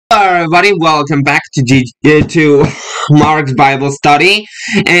everybody, welcome back to Mark's Bible Study,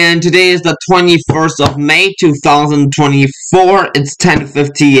 and today is the 21st of May 2024. It's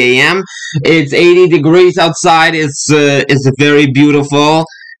 10:50 a.m. It's 80 degrees outside. It's very beautiful.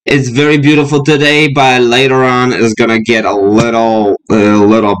 It's very beautiful today, but later on it's gonna get a little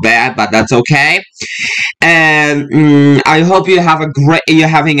bad, but that's okay. And I hope you're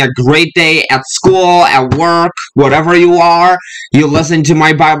having a great day at school, at work, whatever you are. You listen to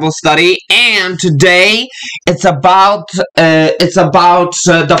my Bible study, and today it's about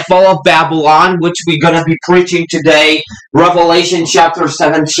the fall of Babylon, which we're gonna be preaching today, Revelation chapter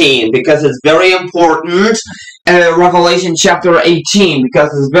 17, because it's very important. Revelation chapter 18,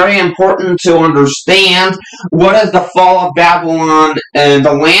 because it's very important to understand what is the fall of Babylon and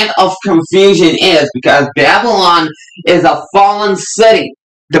the land of confusion is, because Babylon is a fallen city.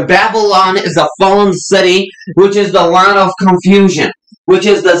 The Babylon is a fallen city, which is the land of confusion, which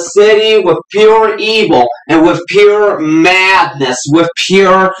is the city with pure evil and with pure madness, with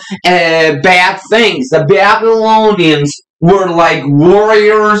pure bad things. The Babylonians were like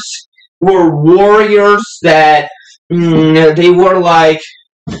warriors. Were warriors that they were like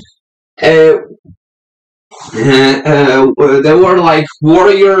they were like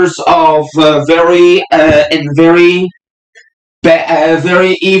warriors of very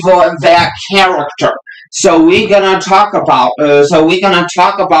evil and bad character. So we're gonna talk about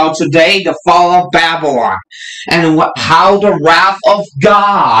today the fall of Babylon and how the wrath of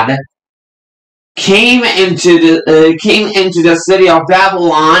God came into the city of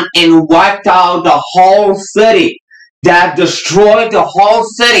Babylon and wiped out the whole city, that destroyed the whole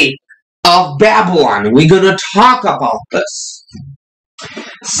city of Babylon. We're going to talk about this.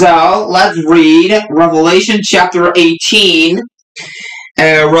 So let's read Revelation chapter 18.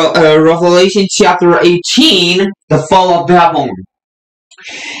 Revelation chapter 18, the fall of Babylon.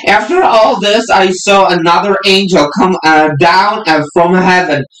 After all this, I saw another angel come down from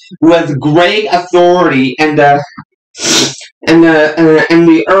heaven with great authority, and the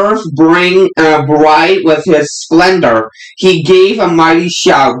earth bring bright with his splendor. He gave a mighty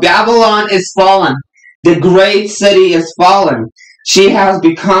shout: "Babylon is fallen! The great city is fallen! She has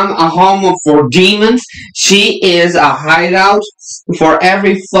become a home for demons. She is a hideout for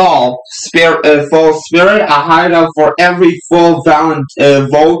every false spirit, a hideout for every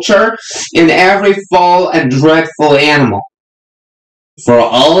vulture, and every foul and dreadful animal. For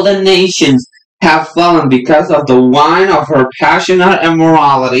all the nations have fallen because of the wine of her passionate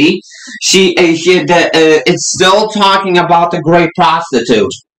immorality." It's still talking about the great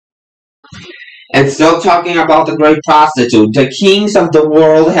prostitute. It's still talking about the great prostitute. The kings of the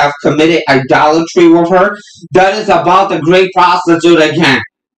world have committed idolatry with her. That is about the great prostitute again.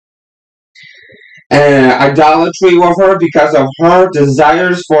 Idolatry with her because of her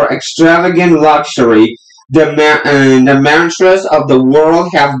desires for extravagant luxury. The mantras of the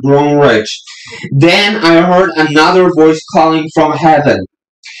world have grown rich. Then I heard another voice calling from heaven: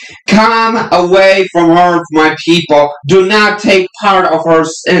 "Come away from her, my people. Do not take part of her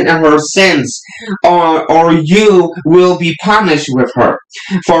sins, or you will be punished with her.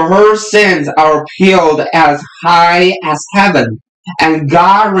 For her sins are piled as high as heaven, and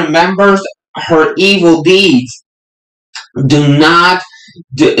God remembers her evil deeds. Don't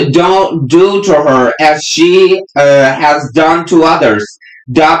do to her as she has done to others.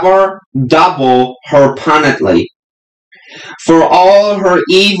 Double her penalty. For all her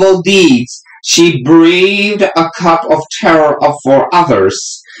evil deeds, she breathed a cup of terror for others.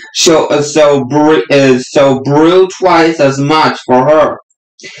 So brew twice as much for her.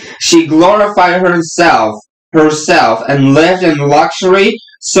 She glorified herself and lived in luxury,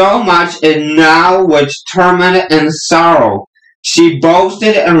 so much in now which torment and sorrow. She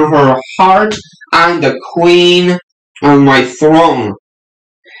boasted in her heart, I'm the queen on my throne.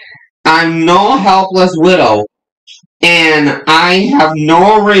 I'm no helpless widow, and I have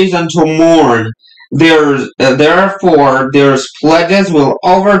no reason to mourn. Therefore, their pledges will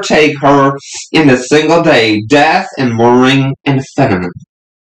overtake her in a single day, death and mourning and famine."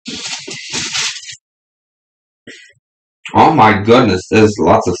 Oh my goodness, there's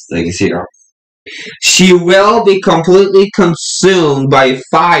lots of things here. She will be completely consumed by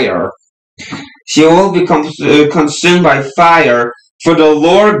fire. She will be consumed by fire, for the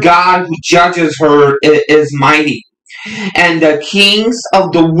Lord God who judges her is mighty. And the kings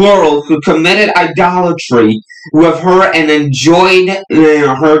of the world who committed idolatry with her and enjoyed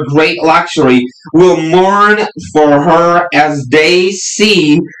her great luxury will mourn for her as they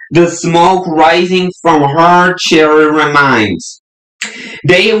see the smoke rising from her cherry remains.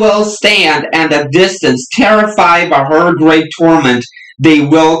 They will stand at a distance, terrified by her great torment. they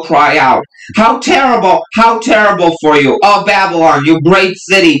will cry out. How terrible for you, O Babylon, you great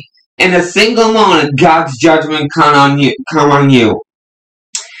city! In a single moment, God's judgment come on you.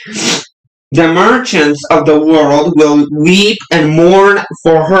 The merchants of the world will weep and mourn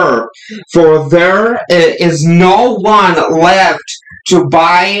for her, for there is no one left to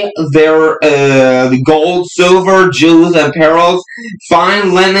buy their gold, silver, jewels, and pearls,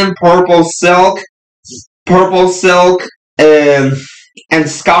 fine linen, purple silk, and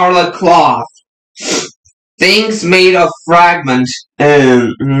scarlet cloth. Things made of fragrant,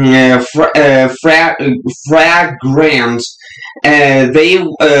 fine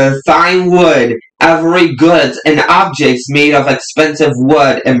wood, every goods and objects made of expensive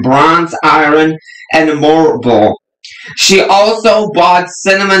wood and bronze, iron, and marble. She also bought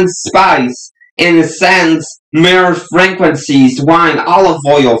cinnamon, spice, incense, myrrh, fragrances, wine, olive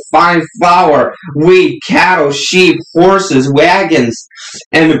oil, fine flour, wheat, cattle, sheep, horses, wagons,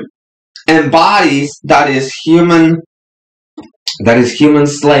 and bodies, that is human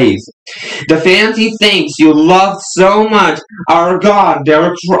slaves. The fancy things you loved so much are gone,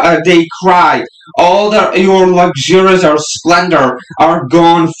 they cried. All your luxuries or splendor are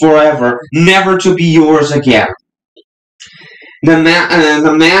gone forever, never to be yours again. The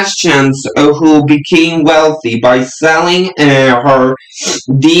merchants who became wealthy by selling her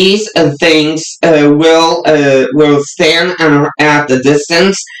these things will stand at the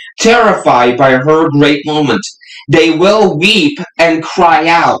distance, terrified by her great moment. They will weep and cry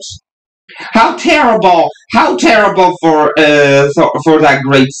out. How terrible for that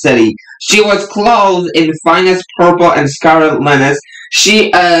great city! She was clothed in finest purple and scarlet linen.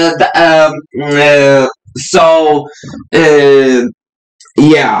 It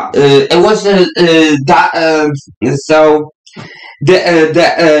was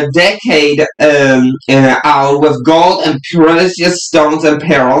decade out with gold and precious stones and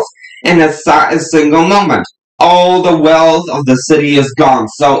pearls in a single moment. All the wealth of the city is gone.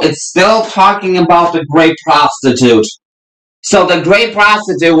 So it's still talking about the great prostitute. So the great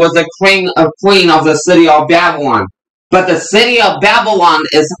prostitute was the queen of the city of Babylon. But the city of Babylon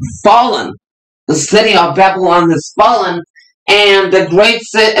is fallen. The city of Babylon is fallen, and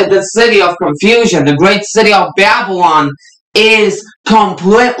the city of confusion, the great city of Babylon, is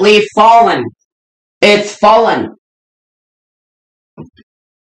completely fallen. It's fallen.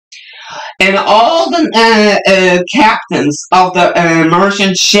 And all the captains of the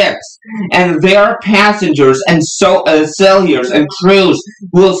merchant ships and their passengers and sailors and crews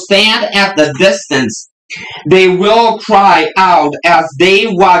will stand at the distance. They will cry out as they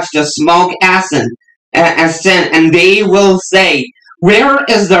watch the smoke ascend, and they will say, "Where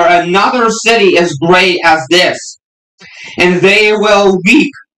is there another city as great as this?" And they will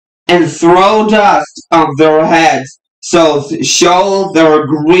weep and throw dust on their heads, so show their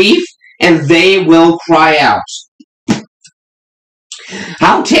grief, and they will cry out.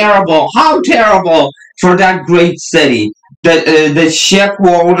 How terrible for that great city. The ship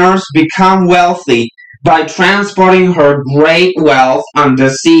owners become wealthy by transporting her great wealth on the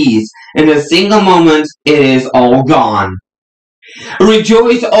seas. In a single moment, it is all gone.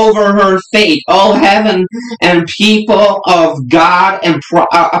 Rejoice over her fate, all heaven and people of God and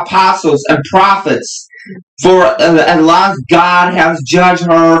apostles and prophets, for at last God has judged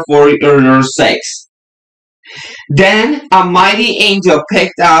her for your sakes. Then a mighty angel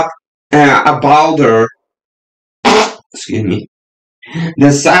picked up a boulder,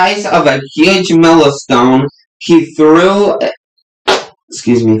 the size of a huge millstone. He threw it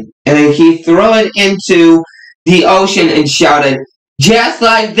into the ocean and shouted, "Just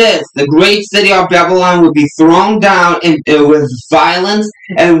like this, the great city of Babylon will be thrown down with violence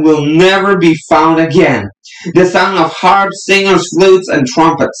and will never be found again. The sound of harps, singers, flutes, and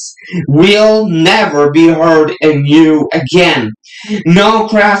trumpets will never be heard in you again. No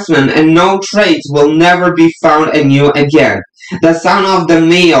craftsmen and no trades will never be found in you again. The sound of the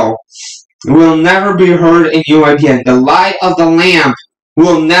meal will never be heard in you again. The light of the lamp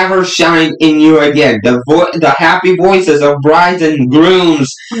will never shine in you again. The happy voices of brides and grooms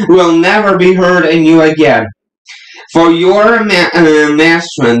will never be heard in you again. For your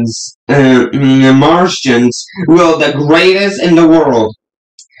merchants will the greatest in the world,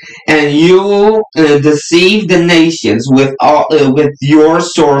 and you deceive the nations with your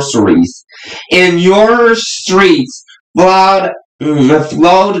sorceries. In your streets flowed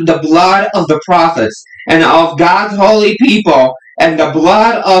the blood of the prophets and of God's holy people, and the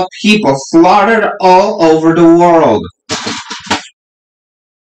blood of people slaughtered all over the world."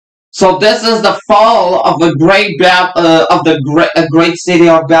 So this is the fall of the great city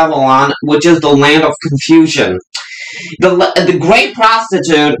of Babylon, which is the land of confusion. The great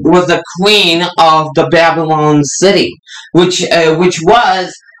prostitute was the queen of the Babylon city, which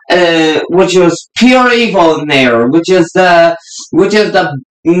was pure evil in there, which is the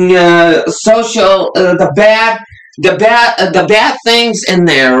social the bad things in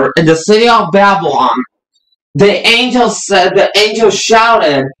there in the city of Babylon. The angel shouted,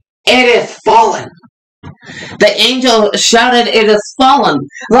 "It is fallen." The angel shouted, "It is fallen."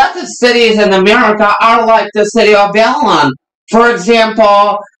 Lots of cities in America are like the city of Babylon. For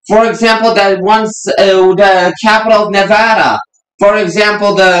example, the capital of Nevada. For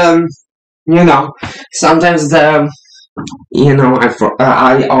example, sometimes I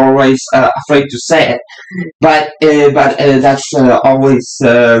always afraid to say it, but that's always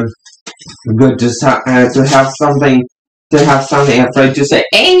good to have something afraid to say.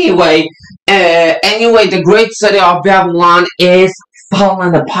 Anyway, the great city of Babylon is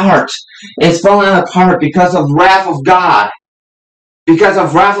falling apart. It's falling apart because of wrath of God. Because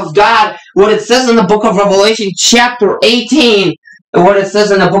of wrath of God. What it says in the book of Revelation, chapter 18. What it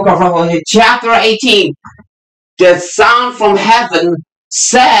says in the book of Revelation, chapter 18. The sound from heaven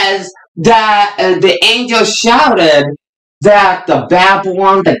says that the angel shouted that the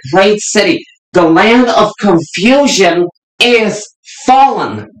Babylon, the great city, the land of confusion, is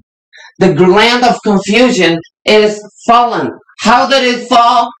fallen. The land of confusion is fallen. How did it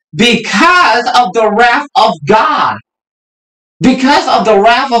fall? Because of the wrath of God. Because of the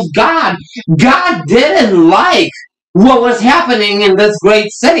wrath of God. God didn't like what was happening in this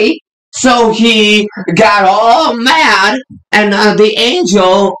great city. So he got all mad, and the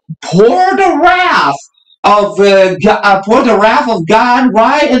angel poured the wrath of God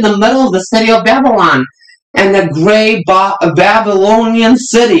right in the middle of the city of Babylon, and the great Babylonian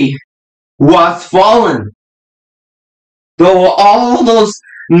city was fallen. Though all those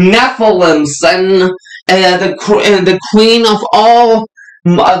Nephilims and the queen of all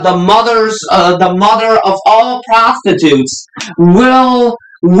the mother of all prostitutes were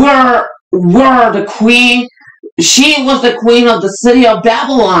the queen. She was the queen of the city of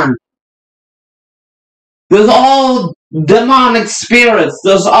Babylon. There's all demonic spirits.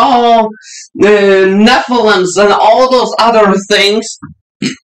 There's all Nephilims and all those other things.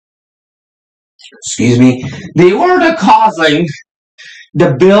 Excuse me. They were the causing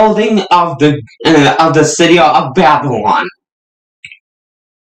the building of the city of Babylon.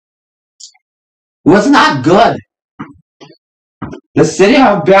 Was not good. The city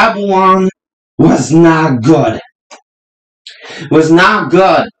of Babylon was not good. Was not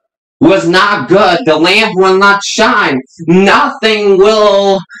good. Was not good. The lamp will not shine. Nothing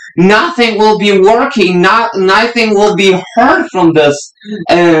will be working. Nothing will be heard from this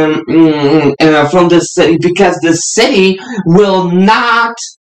city, because the city will not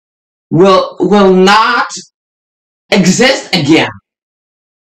exist again.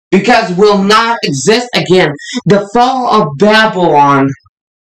 Because will not exist again. The fall of Babylon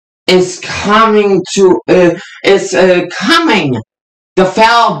is coming coming. The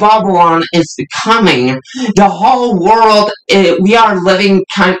fall of Babylon is coming. The whole world, we are living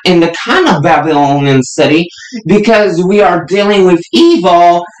in the kind of Babylonian city, because we are dealing with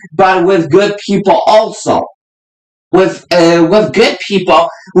evil, but with good people also. With good people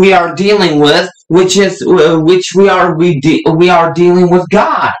we are dealing with, we are dealing with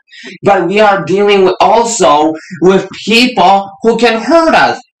God, but we are dealing also with people who can hurt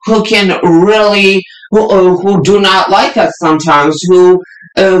us, who can really who do not like us sometimes, who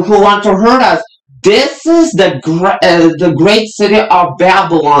want to hurt us. This is the great city of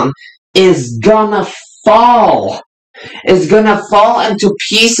Babylon is gonna fall. It's gonna fall into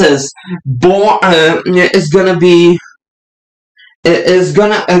pieces. It's gonna be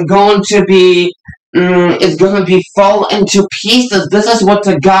fall into pieces. This is what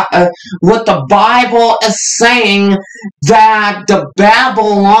the Bible is saying, that the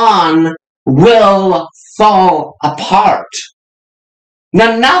Babylon will fall apart.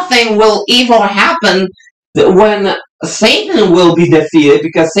 Now, nothing will evil happen when Satan will be defeated,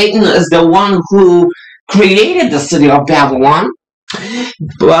 because Satan is the one who created the city of Babylon.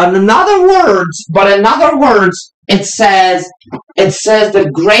 But in other words, it says the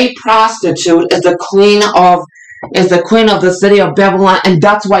great prostitute is the queen of the city of Babylon, and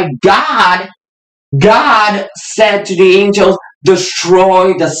that's why God said to the angels,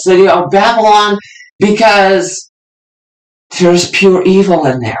 destroy the city of Babylon, because there's pure evil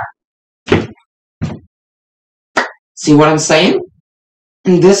in there. See what I'm saying?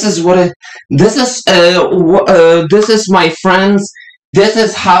 And this is my friends. This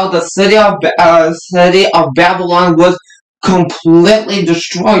is how the city of Babylon was completely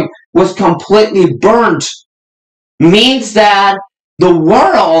destroyed, was completely burnt. means that the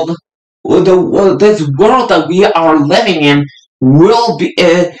world, this world that we are living in, will be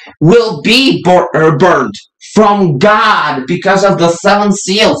burned from God because of the 7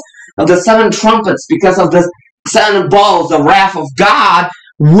 seals, of the 7 trumpets, because of the 7 bowls, the wrath of God.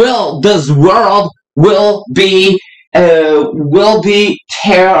 This world will be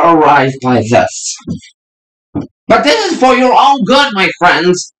terrorized by this. But this is for your own good, my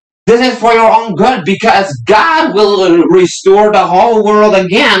friends. This is for your own good, because God will restore the whole world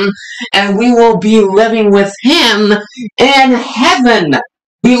again, and we will be living with Him in heaven.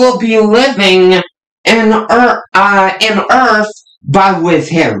 We will be living in earth with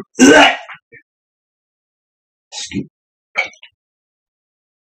Him.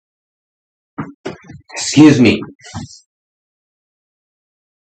 Excuse me.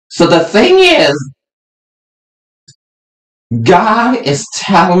 So the thing is, God is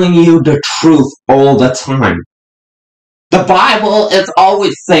telling you the truth all the time. The Bible is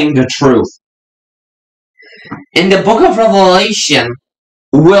always saying the truth. In the book of Revelation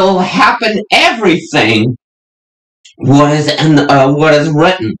will happen everything what is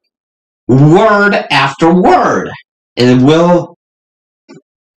written, word after word. It will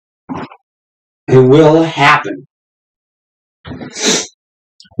happen.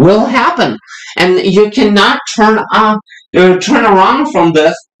 Will happen, and you cannot turn around from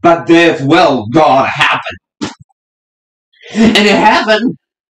this. But this will God happen. And in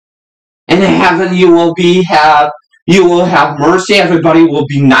heaven, you will have mercy. Everybody will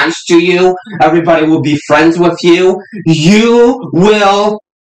be nice to you. Everybody will be friends with you. You will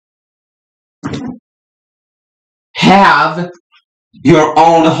have your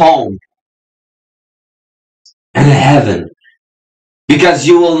own home in heaven, because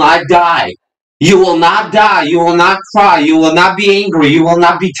you will not die. You will not die. You will not cry. You will not be angry. You will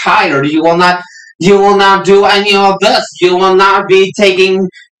not be tired. You will not do any of this. You will not be taking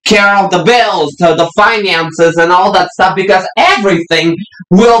care of the bills, the finances, and all that stuff, because everything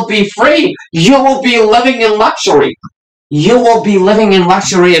will be free. You will be living in luxury. You will be living in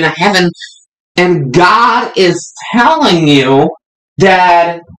luxury in heaven, and God is telling you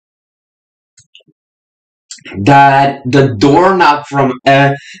that the doorknob from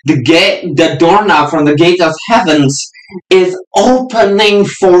the doorknob from the gate of heavens is opening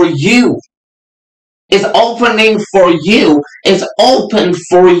for you. Is opening for you. Is open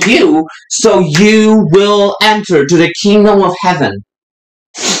for you, so you will enter to the kingdom of heaven.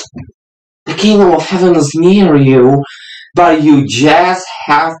 The kingdom of heaven is near you, but you just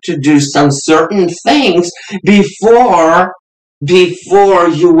have to do some certain things before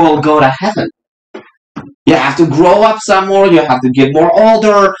you will go to heaven. You have to grow up some more. You have to get more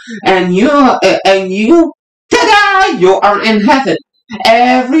older, and you, ta-da! You are in heaven.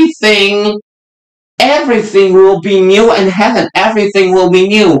 Everything will be new in heaven. Everything will be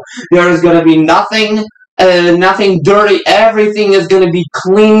new. There is going to be nothing dirty. Everything is going to be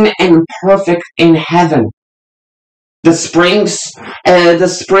clean and perfect in heaven. The springs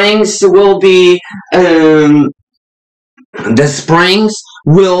will be. The springs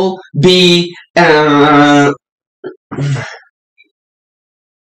will be.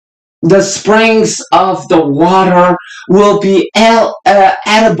 The springs of the water will be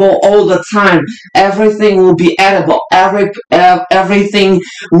edible all the time. Everything will be edible. Everything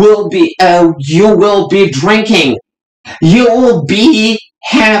will be. You will be drinking. You will be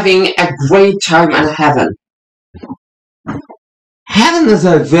having a great time in heaven. Heaven is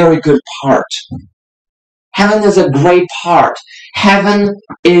a very good part. Heaven is a great part. Heaven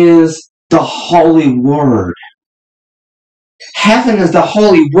is the Holy Word. Heaven is the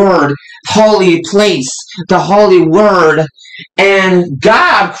Holy Word, holy place, the Holy Word. And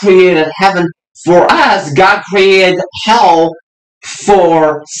God created heaven for us. God created hell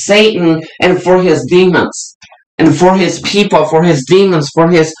for Satan and for his demons. And for his people, for his demons, for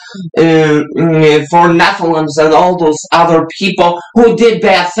Nephilims and all those other people who did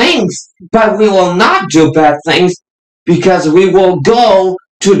bad things. But we will not do bad things, because we will go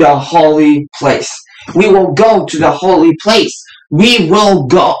to the holy place. We will go to the holy place. We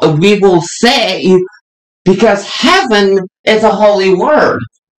will say, because heaven is a holy word.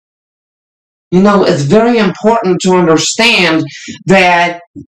 You know, it's very important to understand that.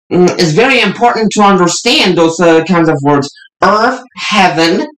 It's very important to understand those kinds of words. Earth,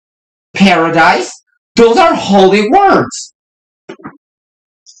 heaven, paradise. Those are holy words.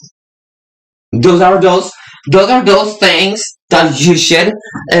 Those are those things that you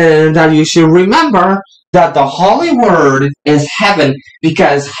should remember, that the holy word is heaven,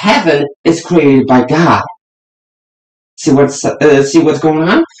 because heaven is created by God. See what's going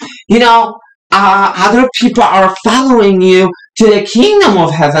on? You know, other people are following you to the kingdom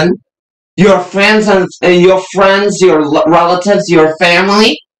of heaven, your friends and your relatives, your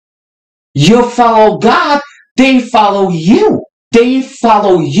family, you follow God, they follow you. They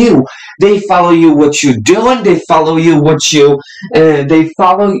follow you. They follow you what you're doing. They follow you what you. They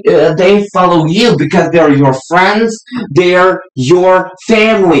follow you because they're your friends. They're your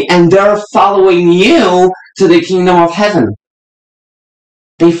family, and they're following you to the kingdom of heaven.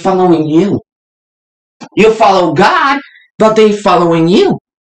 They following you. You follow God, but they following you.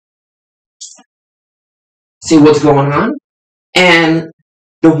 See what's going on? And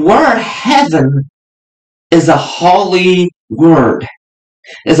the word heaven is a holy word.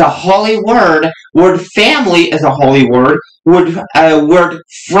 Is a holy word. Word family is a holy word. Word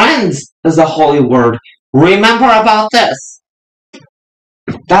friends is a holy word. Remember about this.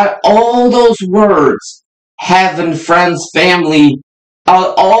 That all those words, heaven, friends, family,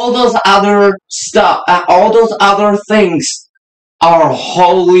 all those other stuff, all those other things are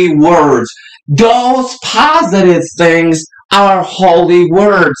holy words. Those positive things are holy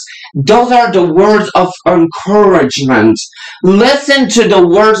words. Those are the words of encouragement. Listen to the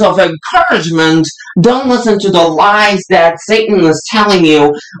words of encouragement. Don't listen to the lies that Satan is telling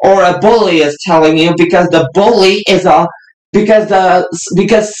you or a bully is telling you, because the bully is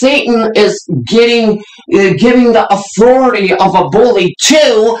because Satan is giving the authority of a bully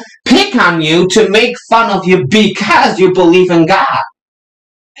to pick on you, to make fun of you because you believe in God.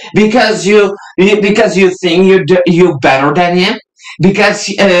 Because you think you're better than him, because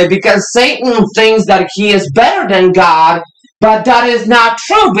Satan thinks that he is better than God, but that is not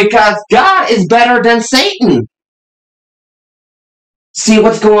true, because God is better than Satan. See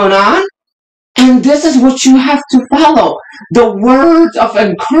what's going on? And this is what you have to follow. The words of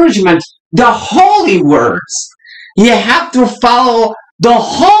encouragement, the holy words. You have to follow the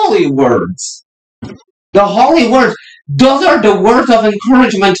holy words. The holy words. Those are the words of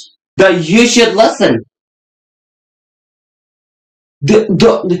encouragement that you should listen. Forget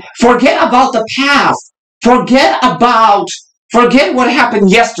about the past. Forget what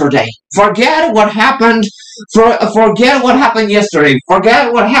happened yesterday. Forget what happened. Forget what happened yesterday.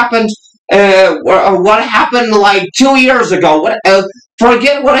 Forget what happened. What happened like 2 years ago.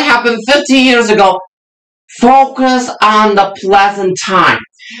 Forget what happened 15 years ago. Focus on the pleasant time.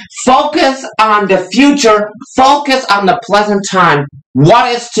 Focus on the future. Focus on the pleasant time. What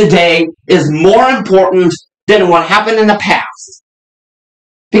is today is more important than what happened in the past.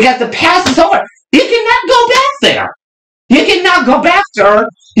 Because the past is over. You cannot go back there. You cannot go back there.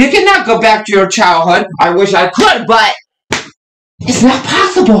 You cannot go back to your childhood. I wish I could, but it's not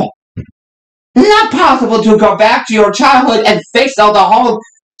possible. It's not possible to go back to your childhood and fix all the whole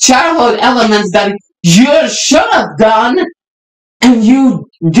childhood elements that you should have done, and you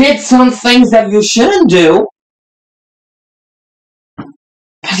did some things that you shouldn't do.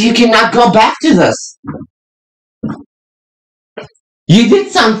 But you cannot go back to this. You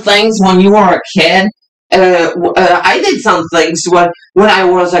did some things when you were a kid. I did some things when I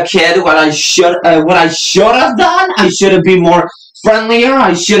was a kid. What I should have done. I should have been more friendlier.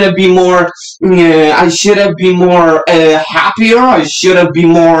 I should have been more. I should have been more happier. I should have been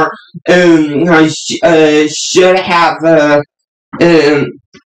more. I should have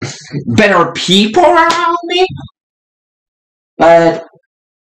better people around me. But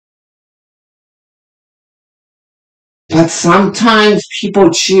sometimes people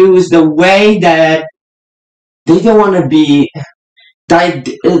choose the way that they don't want to be.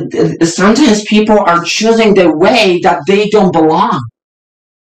 Sometimes people are choosing the way that they don't belong.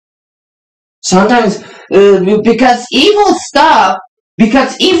 Sometimes because evil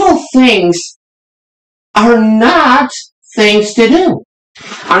things are not things to do.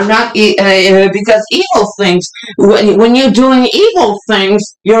 Are not because evil things. When you're doing evil things,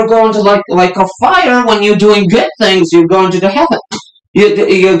 you're going to like a fire. When you're doing good things, you're going to the heaven.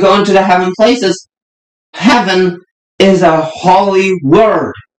 You're going to the heaven places. Heaven is a holy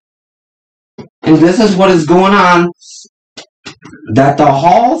word, and this is what is going on. That the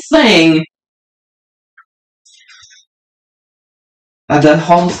whole thing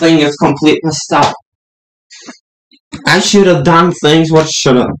is completely stopped. I should have done things what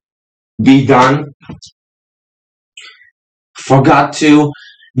should be done. Forgot to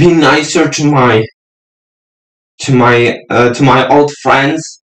be nicer to my old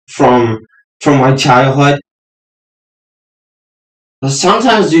friends from my childhood. But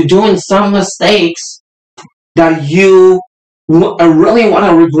sometimes you're doing some mistakes that you really want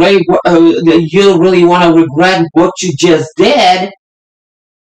to regret. You really want to regret what you just did.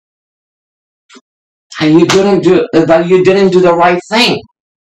 And you didn't do the right thing.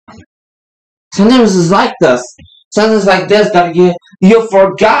 Sometimes it's like this. Sometimes it's like this, that you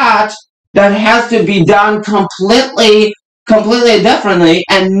forgot that it has to be done completely differently,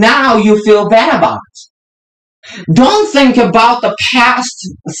 and now you feel bad about it. Don't think about the past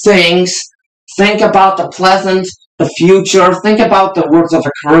things. Think about the pleasant, the future. Think about the words of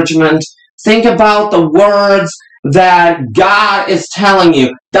encouragement. Think about the words that God is telling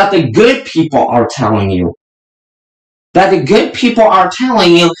you, that the good people are telling you. That the good people are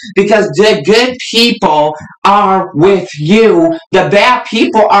telling you, because the good people are with you. The bad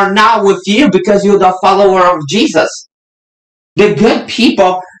people are not with you because you're the follower of Jesus. The good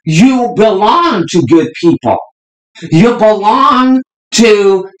people, you belong to good people. You belong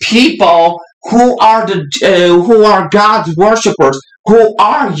to people who are God's worshipers, who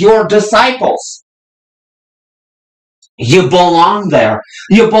are your disciples. You belong there.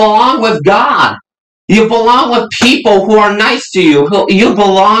 You belong with God. You belong with people who are nice to you. You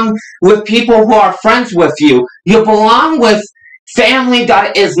belong with people who are friends with you. You belong with family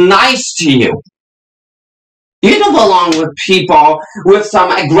that is nice to you. You don't belong with people with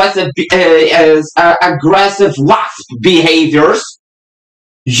some aggressive wasp behaviors.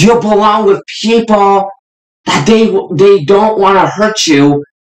 You belong with people that they don't want to hurt you.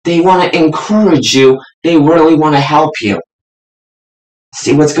 They want to encourage you. They really want to help you.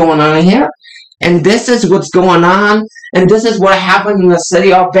 See what's going on here? And this is what's going on, and this is what happened in the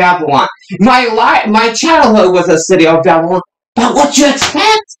city of Babylon. My childhood was a city of Babylon, but what you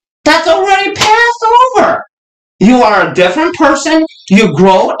expect? That's already passed over. You are a different person, you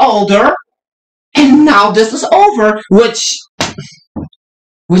grow older, and now this is over, which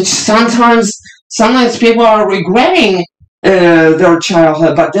sometimes people are regretting their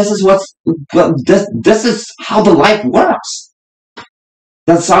childhood, but this is this is how the life works.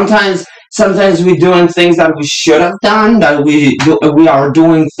 That sometimes we're doing things that we should have done, that we are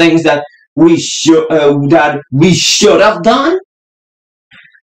doing things that we should have done.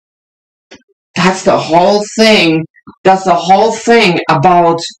 That's the whole thing. That's the whole thing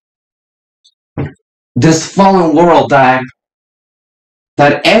about this fallen world, that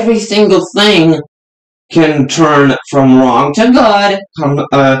every single thing can turn from wrong to good,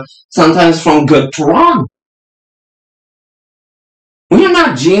 sometimes from good to wrong. We are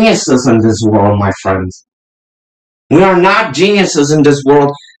not geniuses in this world, my friends. We are not geniuses in this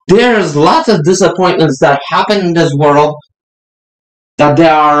world. There's lots of disappointments that happen in this world that they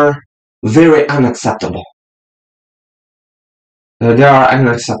are very unacceptable. They are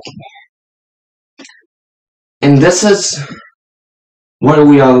unacceptable. And this is what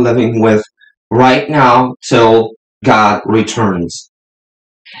we are living with right now till God returns.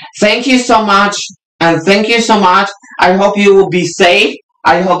 Thank you so much, and thank you so much. I hope you will be safe.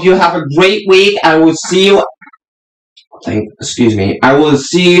 I hope you have a great week. I will see you. I will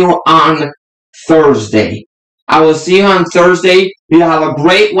see you on Thursday. I will see you on Thursday. You have a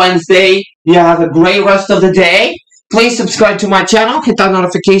great Wednesday. You have a great rest of the day. Please subscribe to my channel. Hit that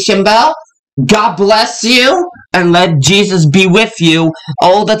notification bell. God bless you, and let Jesus be with you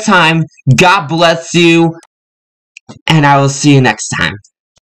all the time. God bless you, and I will see you next time.